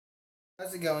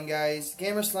How's it going, guys?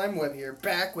 Gamer Slime Web here,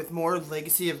 back with more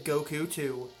Legacy of Goku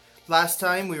 2. Last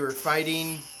time we were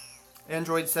fighting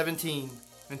Android 17,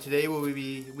 and today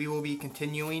we will be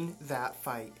continuing that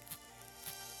fight.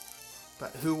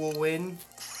 But who will win?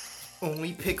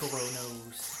 Only Piccolo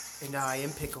knows, and I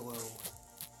am Piccolo.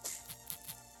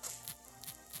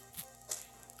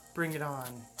 Bring it on,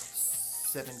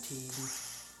 17.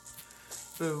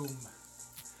 Boom.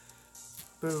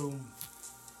 Boom.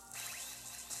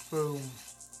 Boom.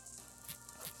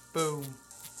 Boom.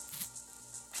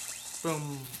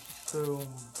 Boom. Boom.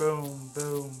 Boom.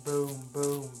 Boom. Boom.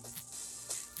 Boom.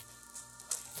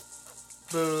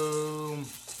 Boom.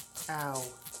 Ow.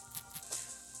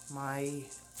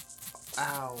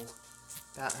 Ow.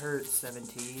 That hurts,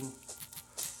 17.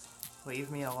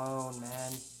 Leave me alone,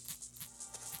 man.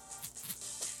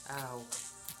 Ow.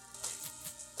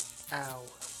 Ow.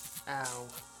 Ow.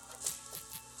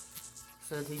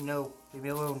 17, no. Leave me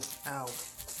alone. Ow.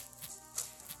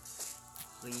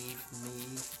 Leave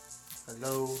me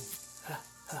alone. Ha,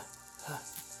 ha,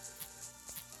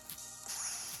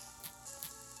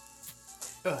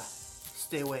 ha.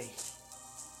 Stay away.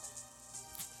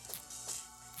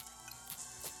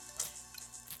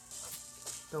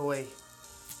 Go away.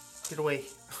 Get away.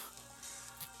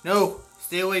 No!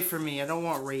 Stay away from me. I don't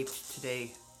want raped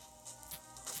today.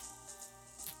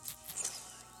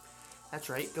 That's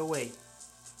right. Go away.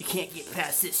 You can't get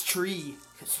past this tree,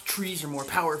 because trees are more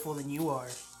powerful than you are.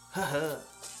 Haha.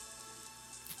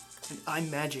 And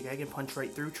I'm magic, I can punch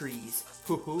right through trees.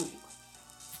 Hoo-hoo.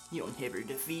 You'll never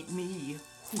defeat me.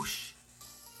 Whoosh.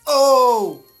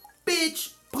 Oh!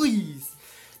 Bitch! Please!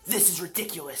 This is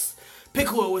ridiculous.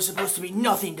 Piccolo was supposed to be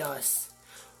nothing to us.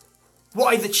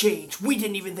 Why the change? We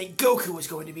didn't even think Goku was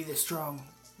going to be this strong.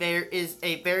 There is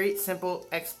a very simple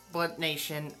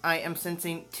explanation. I am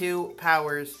sensing two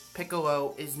powers.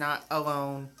 Piccolo is not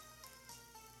alone.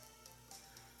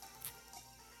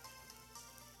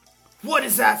 What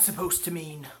is that supposed to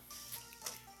mean?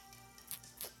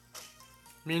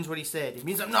 It means what he said. It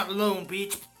means I'm not alone,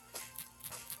 bitch.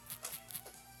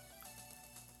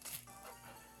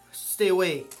 Stay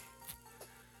away.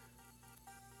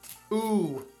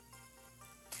 Ooh.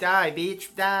 Die,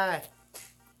 bitch. Die.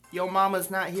 Your mama's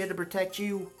not here to protect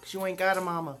you, because you ain't got a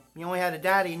mama. You only had a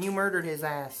daddy, and you murdered his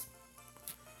ass.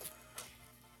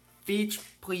 Bitch,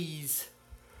 please.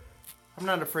 I'm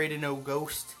not afraid of no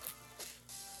ghost.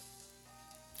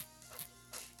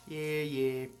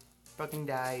 Yeah. Fucking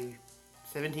die.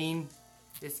 17?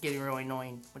 It's getting really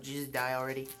annoying. Would you just die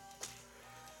already?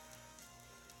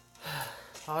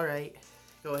 Alright.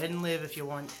 Go ahead and live if you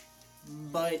want.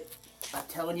 But, I'm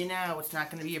telling you now, it's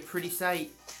not going to be a pretty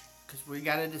sight. Because we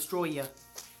gotta destroy you,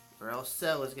 or else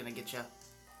Cell is gonna get you.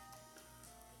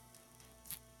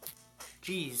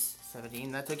 Jeez,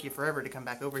 17, that took you forever to come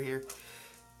back over here.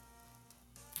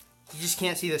 You just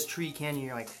can't see this tree, can you?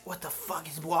 You're like, what the fuck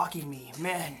is blocking me?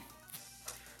 Man,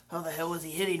 how the hell is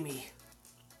he hitting me?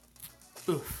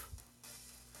 Oof.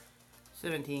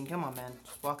 17, come on, man.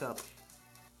 Just walk up.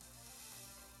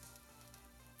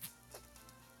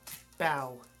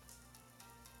 Bow.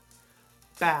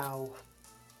 Bow.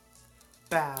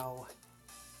 Bow.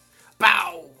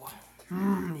 Bow!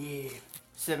 Yeah.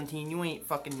 17, you ain't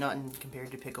fucking nothing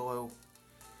compared to Piccolo.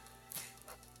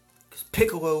 Because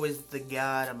Piccolo is the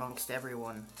god amongst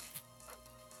everyone.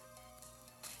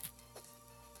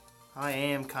 I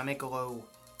am Kamikolo.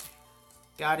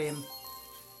 Got him.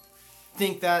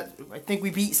 I think we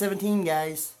beat 17,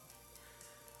 guys.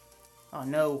 Oh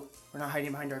no, we're not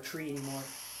hiding behind our tree anymore.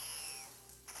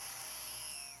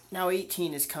 Now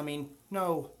 18 is coming.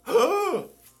 No.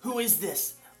 Who is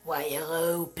this? Why,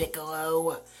 hello,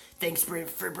 Piccolo. Thanks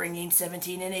for bringing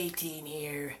 17 and 18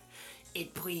 here.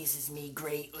 It pleases me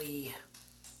greatly.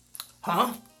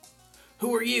 Huh?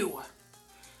 Who are you?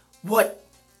 What?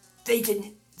 They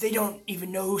don't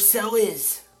even know who Cell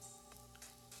is.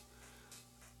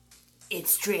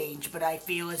 It's strange, but I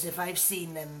feel as if I've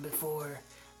seen them before.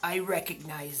 I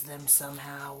recognize them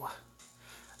somehow.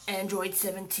 Android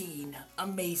 17,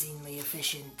 amazingly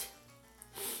efficient.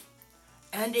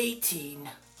 And 18,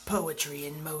 poetry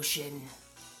in motion.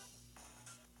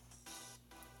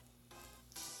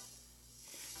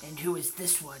 And who is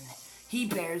this one? He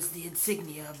bears the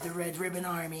insignia of the Red Ribbon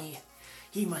Army.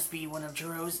 He must be one of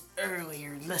Jiro's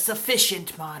earlier, less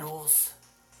efficient models.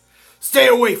 Stay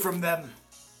away from them!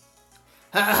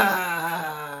 Ha ha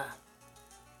ha!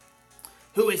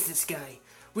 Who is this guy?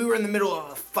 We were in the middle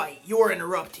of a fight. You're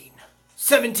interrupting.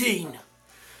 17!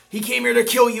 He came here to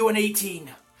kill you in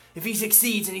 18. If he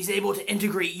succeeds and he's able to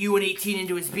integrate you and 18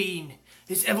 into his being,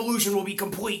 his evolution will be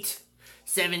complete.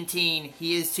 17.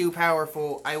 He is too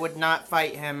powerful. I would not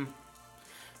fight him.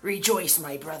 Rejoice,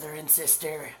 my brother and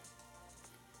sister.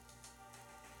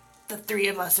 The three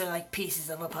of us are like pieces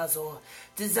of a puzzle,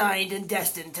 designed and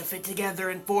destined to fit together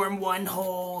and form one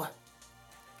whole.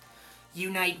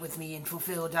 Unite with me and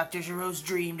fulfill Dr. Giroux's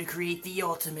dream to create the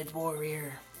ultimate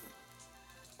warrior.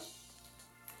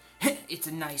 It's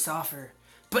a nice offer,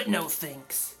 but no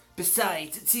thanks.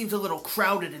 Besides, it seems a little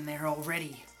crowded in there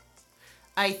already.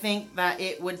 I think that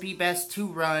it would be best to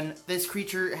run. This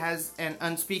creature has an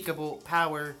unspeakable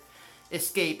power.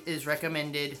 Escape is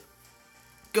recommended.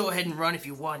 Go ahead and run if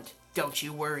you want. Don't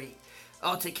you worry.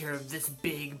 I'll take care of this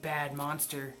big, bad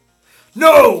monster.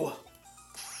 No!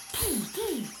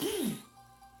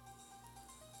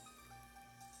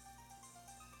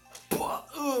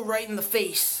 Right in the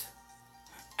face.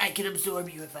 I could absorb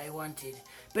you if I wanted,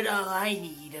 but all I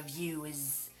need of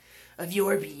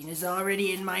your being is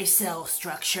already in my cell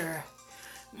structure.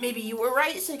 Maybe you were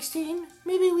right, 16.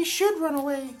 Maybe we should run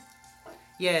away.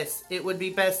 Yes, it would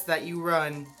be best that you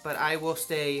run, but I will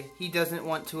stay. He doesn't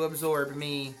want to absorb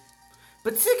me.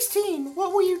 But 16,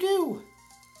 what will you do?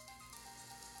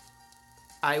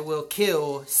 I will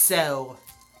kill Cell.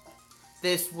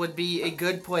 This would be a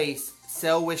good place.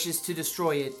 Cell wishes to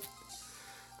destroy it.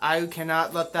 I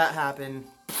cannot let that happen.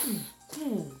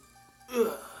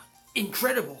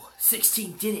 Incredible.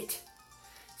 16 did it.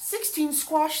 16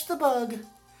 squashed the bug.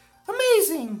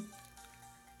 Amazing.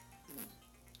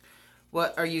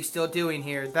 What are you still doing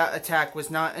here? That attack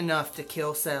was not enough to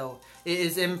kill Cell. It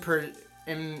is imperative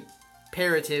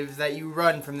that you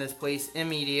run from this place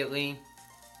immediately.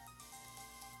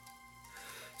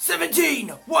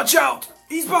 17! Watch out!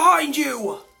 He's behind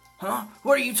you! Huh?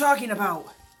 What are you talking about?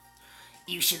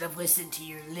 You should have listened to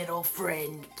your little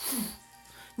friend.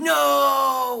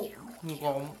 No!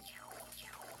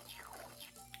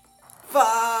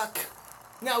 Fuck!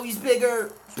 Now he's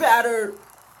bigger, badder,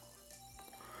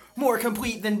 more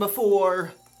complete than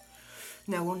before.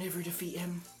 Now we'll never defeat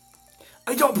him.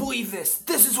 I don't believe this.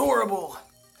 This is horrible.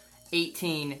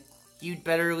 18. You'd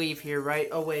better leave here right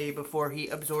away before he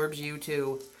absorbs you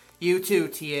too. You too,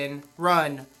 Tien.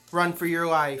 Run. Run for your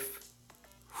life.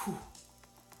 Whew.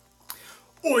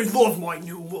 I love my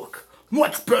new look.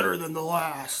 Much better than the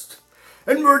last.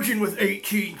 And merging with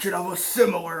 18 should have a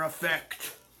similar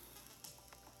effect.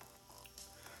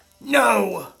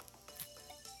 No!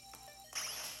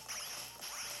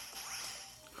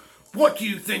 What do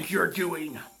you think you're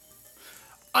doing?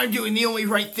 I'm doing the only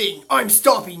right thing. I'm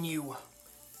stopping you.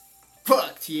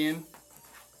 Fuck, Tien.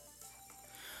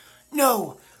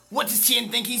 No! What does Tien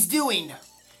think he's doing?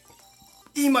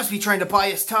 He must be trying to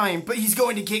buy us time, but he's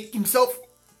going to get himself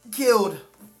killed.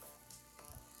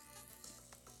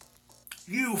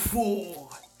 You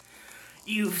fool.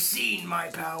 You've seen my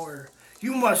power.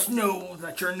 You must know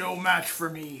that you're no match for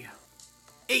me.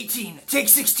 18, take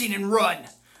 16 and run.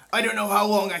 I don't know how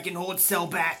long I can hold Cell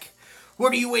back.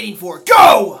 What are you waiting for?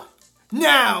 Go!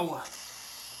 Now!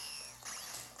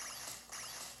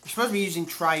 You're supposed to be using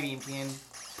Tri-Beam, Tien.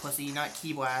 Pussy, not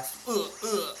Key Blast.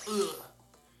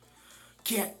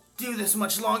 Can't do this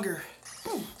much longer.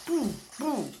 Boom, boom,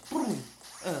 boom, boom.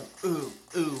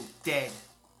 Dead.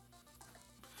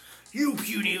 You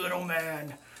puny little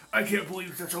man. I can't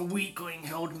believe such a weakling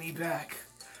held me back.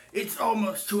 It's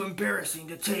almost too embarrassing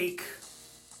to take.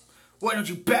 Why don't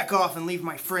you back off and leave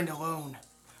my friend alone?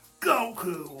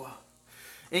 Goku!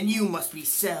 And you must be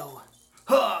Cell.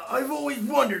 Huh, I've always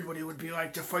wondered what it would be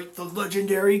like to fight the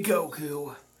legendary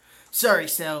Goku. Sorry,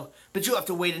 Cell, but you'll have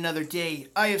to wait another day.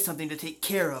 I have something to take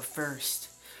care of first.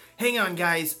 Hang on,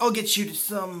 guys. I'll get you to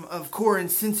some of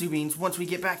Korin's sensu beans once we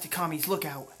get back to Kami's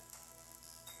lookout.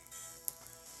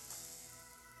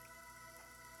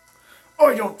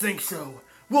 I don't think so.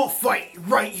 We'll fight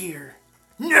right here.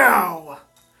 Now!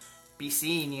 Be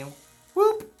seeing you.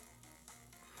 Whoop!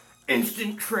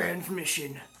 Instant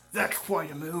transmission. That's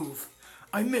quite a move.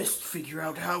 I must figure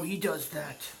out how he does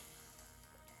that.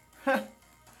 Heh.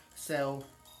 Cell.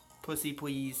 Pussy,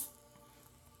 please.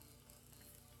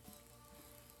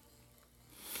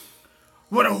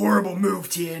 What a horrible move,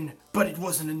 Tien. But it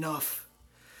wasn't enough.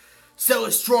 Cell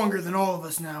is stronger than all of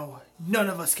us now. None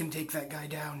of us can take that guy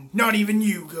down. Not even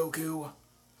you, Goku.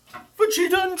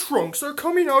 Vegeta and Trunks are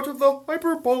coming out of the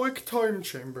hyperbolic time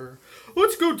chamber.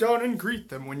 Let's go down and greet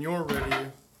them when you're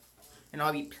ready. And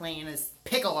I'll be playing as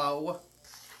Piccolo.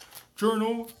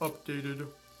 Journal updated.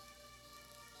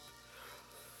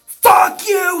 Fuck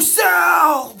you,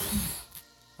 Cell!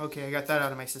 Okay, I got that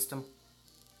out of my system.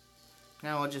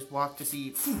 Now I'll just walk to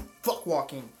see. Fuck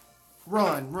walking.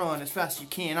 Run, run as fast as you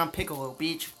can. I'm Piccolo,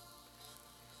 bitch.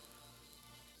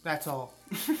 That's all.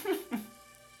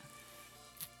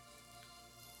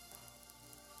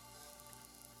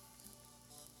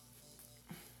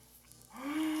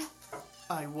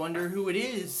 I wonder who it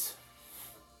is.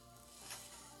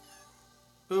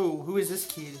 Ooh, who is this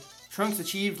kid? Trunks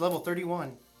achieved level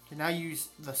 31. Can now use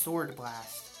the sword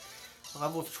blast.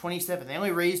 Level 27. They only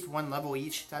raised one level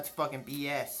each. That's fucking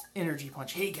BS. Energy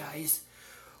punch. Hey guys,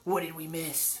 what did we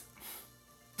miss?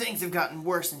 Things have gotten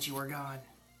worse since you were gone.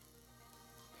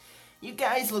 You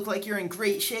guys look like you're in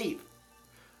great shape.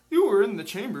 You were in the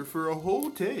chamber for a whole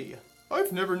day.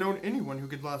 I've never known anyone who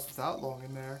could last that long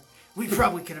in there. We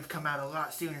probably could have come out a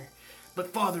lot sooner,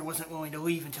 but Father wasn't willing to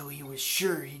leave until he was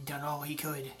sure he'd done all he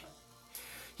could.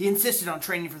 He insisted on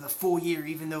training for the full year,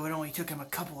 even though it only took him a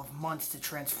couple of months to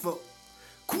transfer.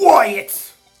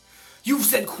 Quiet! You've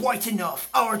said quite enough.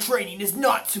 Our training is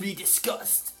not to be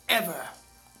discussed, ever.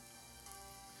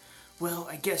 Well,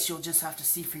 I guess you'll just have to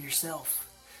see for yourself.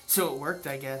 So it worked,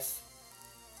 I guess.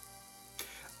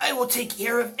 I will take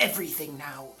care of everything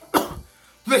now.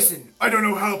 Listen, I don't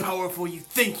know how powerful you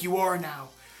think you are now,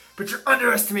 but you're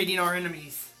underestimating our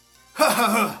enemies. Ha ha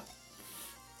ha!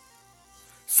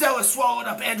 Cell has swallowed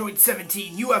up Android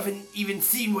 17. You haven't even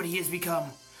seen what he has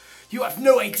become. You have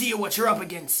no idea what you're up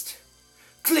against.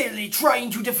 Clearly,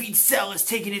 trying to defeat Cell has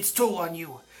taken its toll on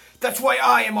you. That's why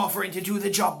I am offering to do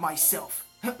the job myself.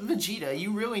 Vegeta,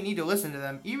 you really need to listen to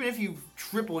them. Even if you've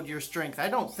tripled your strength, I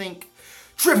don't think...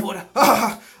 Tripled?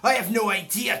 I have no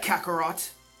idea, Kakarot.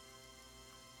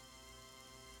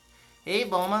 Hey,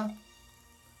 Bulma.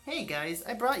 Hey, guys,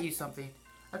 I brought you something.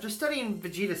 After studying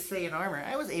Vegeta's Saiyan armor,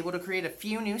 I was able to create a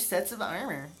few new sets of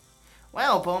armor.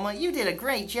 Wow, Bulma, you did a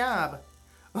great job.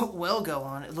 Oh, well, go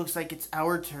on. It looks like it's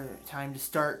our time to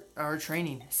start our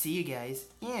training. See you guys.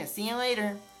 Yeah, see you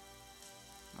later.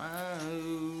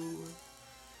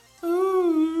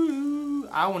 Ooh.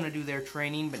 I want to do their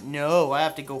training, but no, I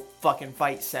have to go fucking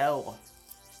fight Cell.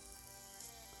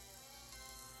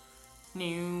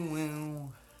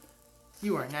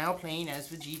 You are now playing as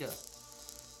Vegeta.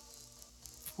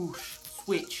 Whoosh.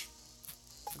 Switch.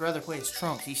 I'd rather play as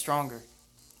Trunks. He's stronger.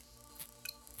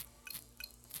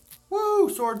 Woo!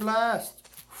 Sword blast!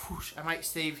 Whoosh. I might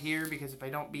save here because if I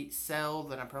don't beat Cell,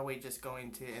 then I'm probably just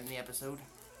going to end the episode.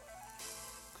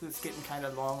 Because it's getting kind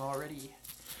of long already.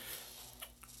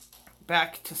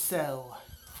 Back to Cell.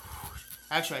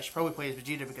 Actually, I should probably play as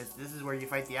Vegeta because this is where you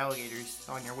fight the alligators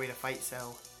on your way to fight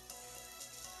Cell.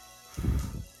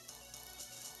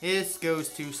 This goes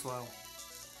too slow.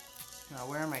 Now,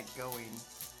 where am I going?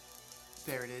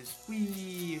 There it is.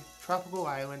 Whee! Tropical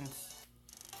Islands.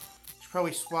 Should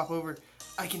probably swap over.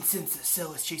 I can sense that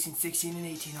Cell is chasing 16 and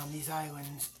 18 on these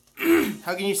islands.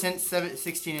 How can you sense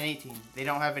 16 and 18? They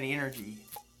don't have any energy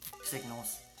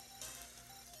signals.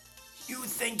 You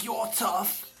think you're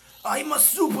tough? I'm a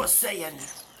Super Saiyan.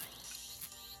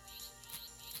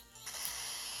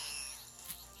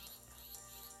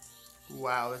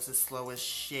 Wow, this is slow as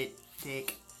shit,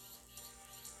 dick.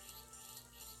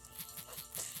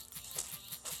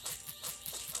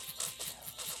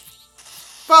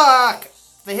 Fuck!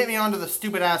 They hit me onto the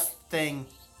stupid ass thing.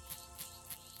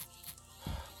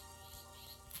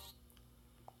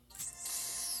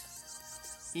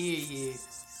 Yeah. You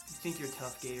think you're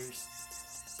tough, Gators.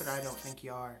 But I don't think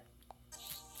you are.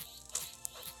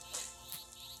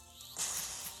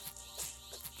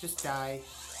 Just die.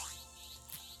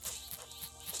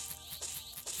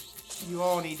 You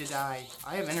all need to die.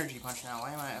 I have energy punch now.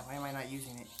 Why am I not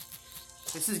using it?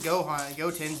 This is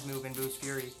Goten's move in Boost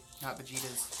Fury, not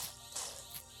Vegeta's.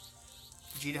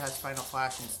 Vegeta has Final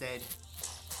Flash instead.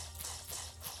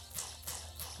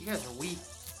 You guys are weak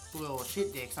little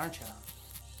shit dicks, aren't you?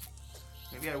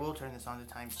 Maybe I will turn this on to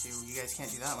 ×2. You guys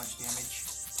can't do that much damage.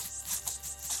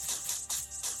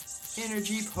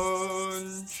 Energy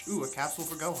punch. Ooh, a capsule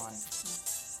for Gohan.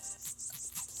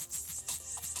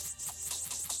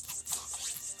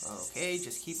 Okay,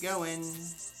 just keep going.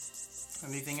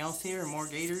 Anything else here? More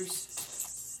gators?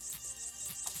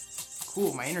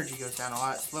 Cool, my energy goes down a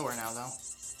lot slower now, though.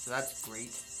 So that's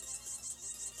great.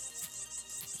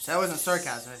 That wasn't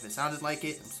sarcasm. If it sounded like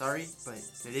it, I'm sorry. But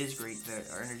it is great that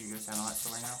our energy goes down a lot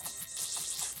slower now.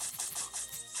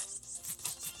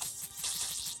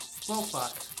 Well,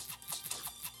 fuck.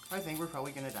 I think we're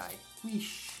probably gonna die.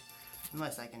 Weesh.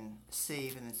 Unless I can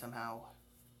save and then somehow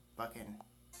fucking...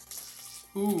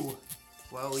 Ooh.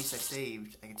 Well, at least I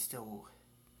saved. I can still...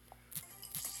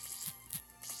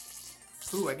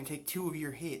 Ooh, I can take 2 of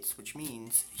your hits, which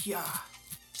means... Yeah.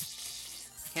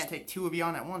 Can't take 2 of you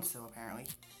on at once, though, apparently.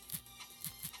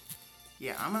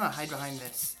 Yeah, I'm gonna hide behind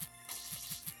this.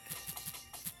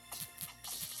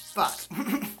 Fuck.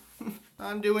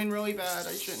 I'm doing really bad.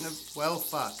 I shouldn't have... Well,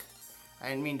 fuck. I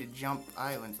didn't mean to jump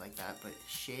islands like that, but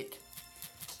shit.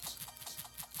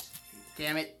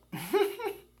 Damn it.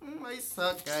 I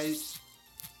suck, guys.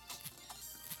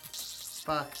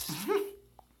 Fuck.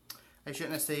 I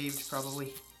shouldn't have saved,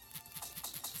 probably.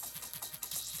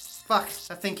 Fuck.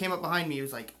 That thing came up behind me. It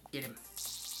was like, get him.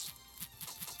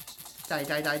 Die,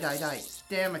 die, die, die, die.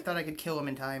 Damn, I thought I could kill him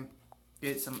in time.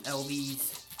 Get some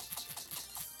LVs.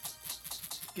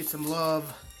 Get some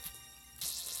love.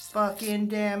 Fucking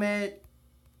damn it.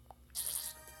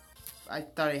 I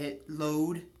thought I hit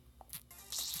load.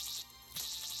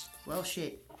 Well,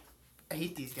 shit. I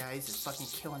hate these guys. It's fucking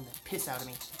killing the piss out of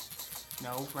me.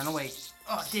 No, run away.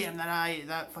 Oh, damn,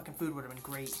 that fucking food would have been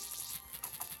great.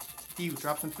 You,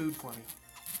 drop some food for me.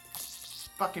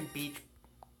 Fucking beach.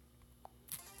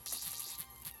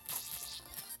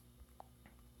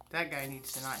 That guy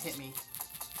needs to not hit me.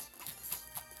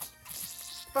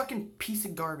 Fucking piece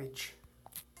of garbage.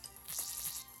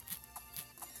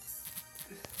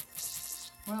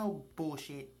 Well,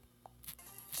 bullshit.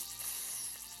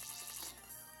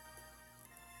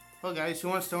 Well, guys, who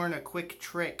wants to learn a quick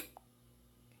trick?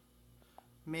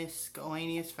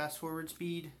 Miscellaneous fast forward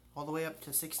speed all the way up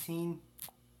to 16.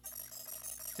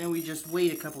 Then we just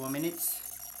wait a couple of minutes.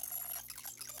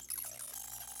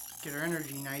 Get our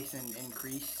energy nice and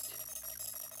increased.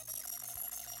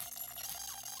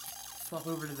 Swap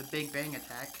over to the Big Bang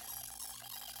attack.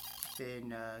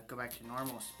 Then go back to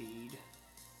normal speed.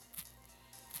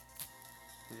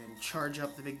 And then charge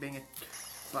up the Big Bang attack.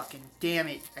 Fucking damn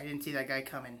it. I didn't see that guy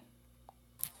coming.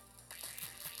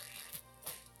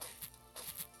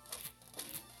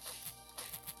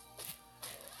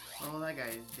 Well, that guy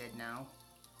is dead now.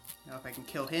 Now if I can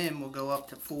kill him, we'll go up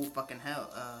to full fucking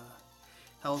health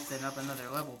and up another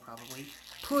level probably.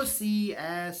 Pussy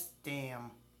ass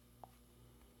damn.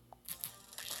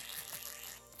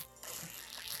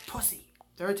 Pussy.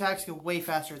 Their attacks go way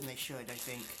faster than they should, I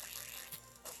think.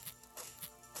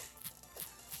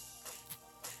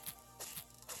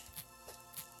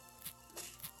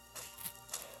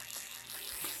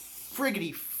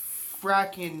 Friggity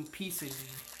frackin' piece of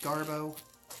garbo.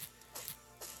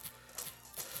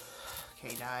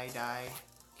 Okay, die, die.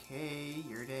 Okay,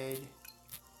 you're dead.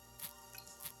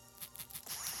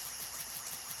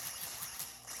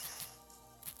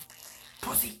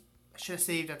 Pussy! I should have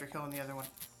saved after killing the other one.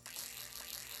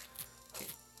 Okay,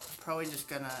 I'm probably just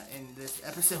gonna end this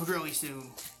episode really soon.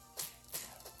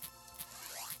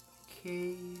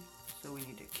 Okay, so we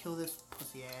need to kill this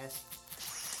pussy ass.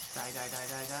 Die, die, die,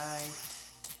 die, die.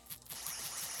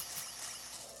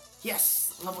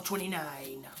 Yes! Level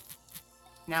 29!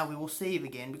 Now we will save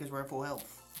again because we're at full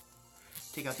health.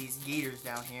 Take out these gators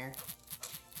down here.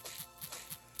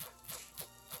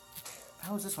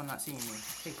 How is this one not seeing me?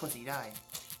 Hey, pussy, die.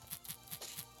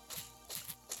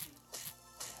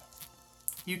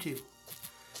 You too.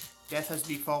 Death has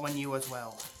befallen you as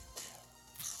well.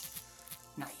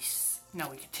 Nice. Now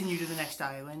we continue to the next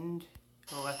island.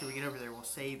 Well, after we get over there, we'll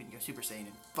save and go Super Saiyan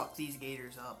and fuck these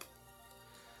gators up.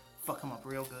 Fuck them up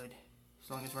real good. As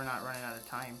long as we're not running out of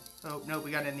time. Oh, no, we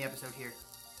got to end the episode here.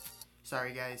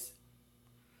 Sorry, guys.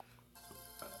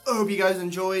 I hope you guys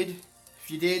enjoyed. If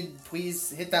you did,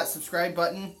 please hit that subscribe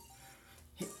button.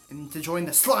 And to join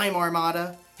the Slime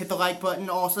Armada, hit the like button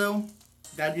also.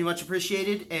 That'd be much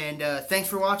appreciated. And thanks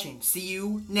for watching. See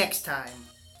you next time.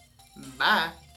 Bye.